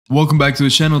Welcome back to the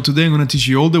channel. Today I'm going to teach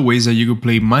you all the ways that you could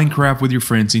play Minecraft with your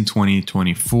friends in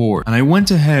 2024. And I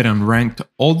went ahead and ranked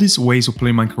all these ways to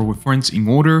play Minecraft with friends in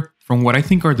order from what I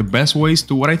think are the best ways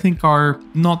to what I think are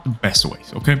not the best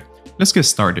ways, okay? Let's get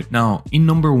started. Now, in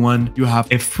number 1, you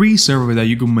have a free server that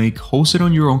you can make hosted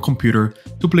on your own computer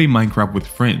to play Minecraft with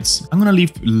friends. I'm gonna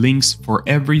leave links for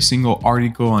every single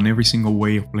article and every single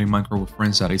way of playing Minecraft with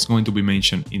friends that is going to be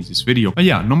mentioned in this video. But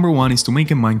yeah, number 1 is to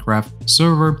make a Minecraft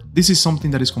server. This is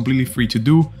something that is completely free to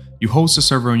do. You host a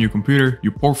server on your computer,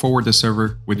 you port forward the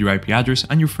server with your IP address,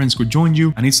 and your friends could join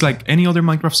you. And it's like any other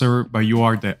Minecraft server, but you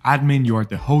are the admin, you are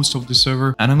the host of the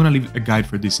server. And I'm gonna leave a guide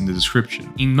for this in the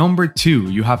description. In number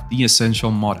 2, you have the Essential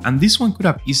mod. And this one could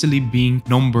have easily been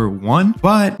number 1,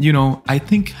 but you know, I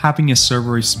think having a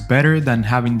server is better than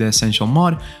having the Essential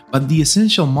mod. But the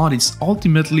Essential mod is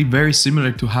ultimately very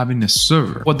similar to having a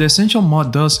server. What the Essential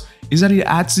mod does is that it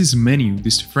adds this menu,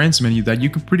 this friends menu, that you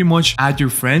could pretty much add your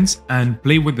friends and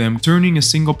play with them, turning a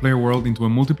single player world into a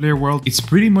multiplayer world. It's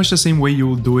pretty much the same way you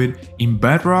will do it in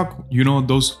Bedrock. You know,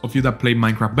 those of you that play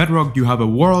Minecraft Bedrock, you have a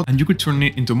world and you could turn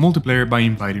it into multiplayer by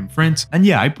inviting friends. And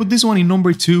yeah, I put this one in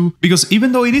number 2 because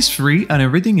even though it is free and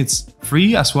everything, it's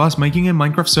free as well as making a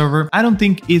Minecraft server, I don't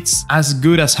think it's as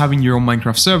good as having your own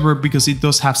Minecraft server because it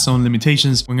does have some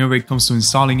limitations whenever it comes to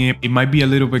installing it. It might be a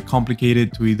little bit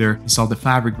complicated to either install the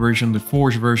Fabric version, the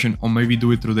Forge version, or maybe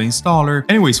do it through the installer.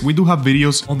 Anyways, we do have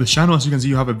videos on the channel. As you can see,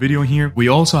 you have a video here. We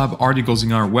also have articles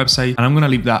in our website, and I'm gonna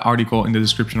leave that article in the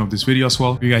description of this video as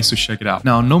well for you guys to check it out.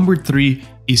 Now, number 3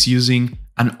 is using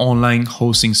an online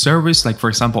hosting service, like for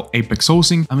example Apex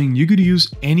Hosting. I mean, you could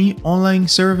use any online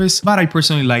service, but I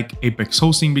personally like Apex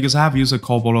Hosting because I have used a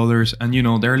couple others and you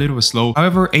know, they're a little bit slow.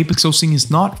 However, Apex Hosting is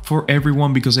not for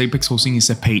everyone because Apex Hosting is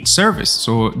a paid service.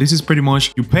 So this is pretty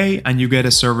much you pay and you get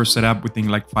a server set up within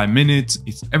like 5 minutes.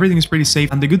 Everything is pretty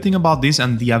safe. And the good thing about this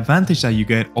and the advantage that you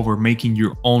get over making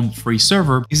your own free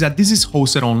server is that this is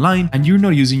hosted online and you're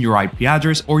not using your IP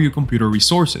address or your computer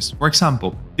resources. For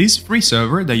example, this free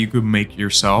server that you could make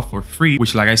yourself for free,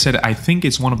 which like I said, I think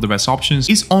it's one of the best options,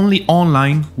 is only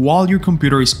online while your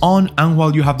computer is on and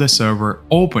while you have the server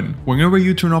open. Whenever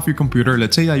you turn off your computer,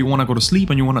 let's say that you want to go to sleep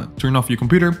and you want to turn off your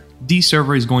computer, the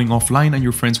server is going offline and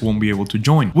your friends won't be able to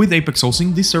join. With Apex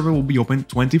Hosting, this server will be open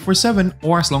 24/7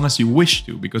 or as long as you wish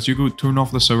to, because you could turn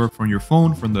off the server from your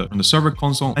phone, from the server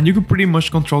console, and you could pretty much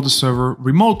control the server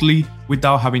remotely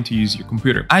without having to use your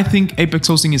computer. I think Apex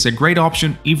Hosting is a great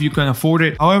option if you can afford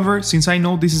it. However, since I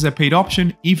know this is a paid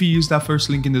option, if you use that first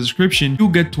link in the description, you'll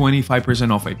get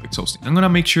 25% off Apex Hosting. I'm gonna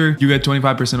make sure you get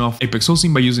 25% off Apex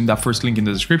Hosting by using that first link in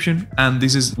the description. And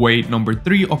this is way number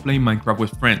 3 of playing Minecraft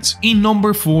with friends. In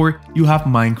number 4, you have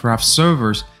Minecraft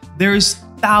servers. There's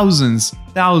thousands,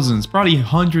 probably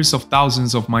hundreds of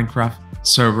thousands of Minecraft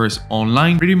servers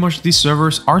online. Pretty much these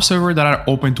servers are servers that are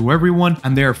open to everyone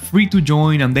and they are free to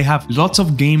join, and they have lots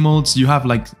of game modes. You have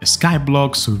like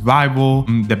Skyblock, Survival,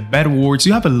 the Bed Wars.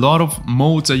 You have a lot of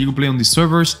modes that you can play on these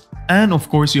servers. And of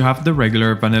course, you have the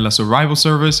regular vanilla survival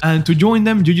servers. And to join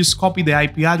them, you just copy the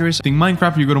IP address. In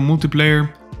Minecraft, you go to multiplayer,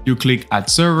 you click add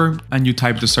server and you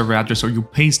type the server address, or you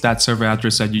paste that server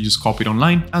address that you just copied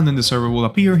online, and then the server will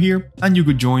appear here and you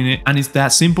could join it. And it's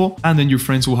that simple. And then your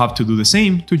friends will have to do the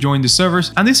same to join the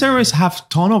servers. And these servers have a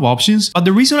ton of options, but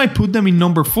the reason I put them in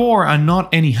number 4 and not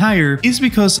any higher is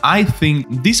because I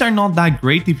think these are not that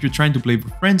great if you're trying to play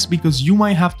with friends, because you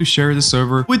might have to share the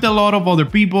server with a lot of other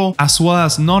people, as well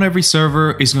as not every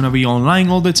server is going to be online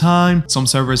all the time. Some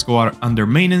servers go out under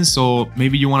maintenance, so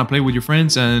maybe you want to play with your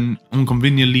friends and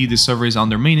inconveniently the server is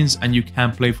under maintenance and you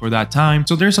can't play for that time.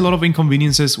 So there's a lot of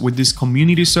inconveniences with these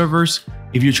community servers.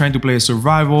 If you're trying to play a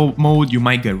survival mode, you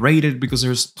might get raided because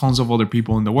there's tons of other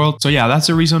people in the world. So yeah, that's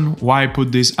the reason why I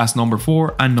put this as number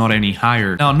 4 and not any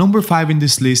higher. Now, number 5 in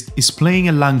this list is playing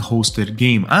a LAN hosted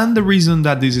game. And the reason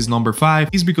that this is number 5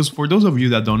 is because for those of you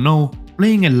that don't know,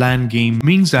 playing a LAN game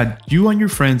means that you and your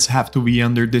friends have to be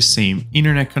under the same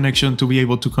internet connection to be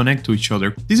able to connect to each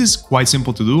other. This is quite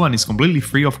simple to do and it's completely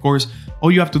free, of course.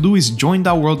 All you have to do is join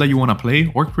that world that you want to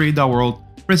play or create that world,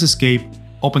 press escape,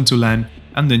 open to LAN,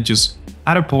 and then just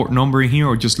add a port number in here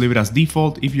or just leave it as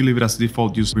default. If you leave it as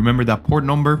default, just remember that port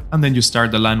number and then you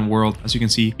start the LAN world. As you can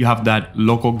see, you have that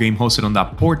local game hosted on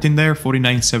that port in there,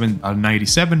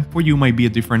 49797. For you might be a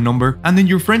different number. And then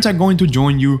your friends are going to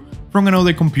join you from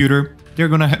another computer. They're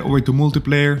gonna head over to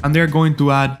multiplayer and they're going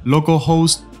to add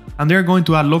localhost and they're going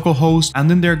to add localhost, and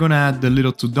then they're going to add the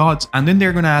little 2 dots, and then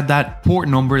they're going to add that port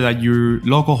number that your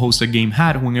localhost game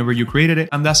had whenever you created it,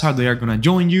 and that's how they are going to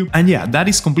join you. And yeah, that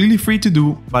is completely free to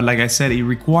do, but like I said, it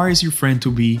requires your friend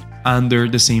to be under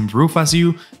the same roof as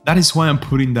you. That is why I'm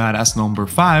putting that as number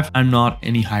 5 and not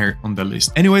any higher on the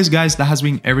list. Anyways guys, that has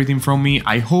been everything from me.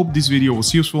 I hope this video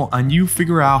was useful and you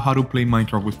figure out how to play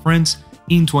Minecraft with friends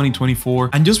in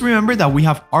 2024. And just remember that we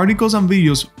have articles and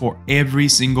videos for every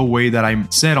single way that I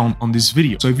said on this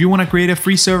video. So if you want to create a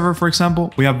free server, for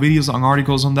example, we have videos and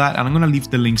articles on that, and I'm going to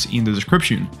leave the links in the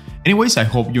description. Anyways, I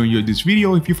hope you enjoyed this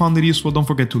video. If you found it useful, don't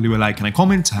forget to leave a like and a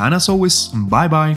comment. And as always, bye bye.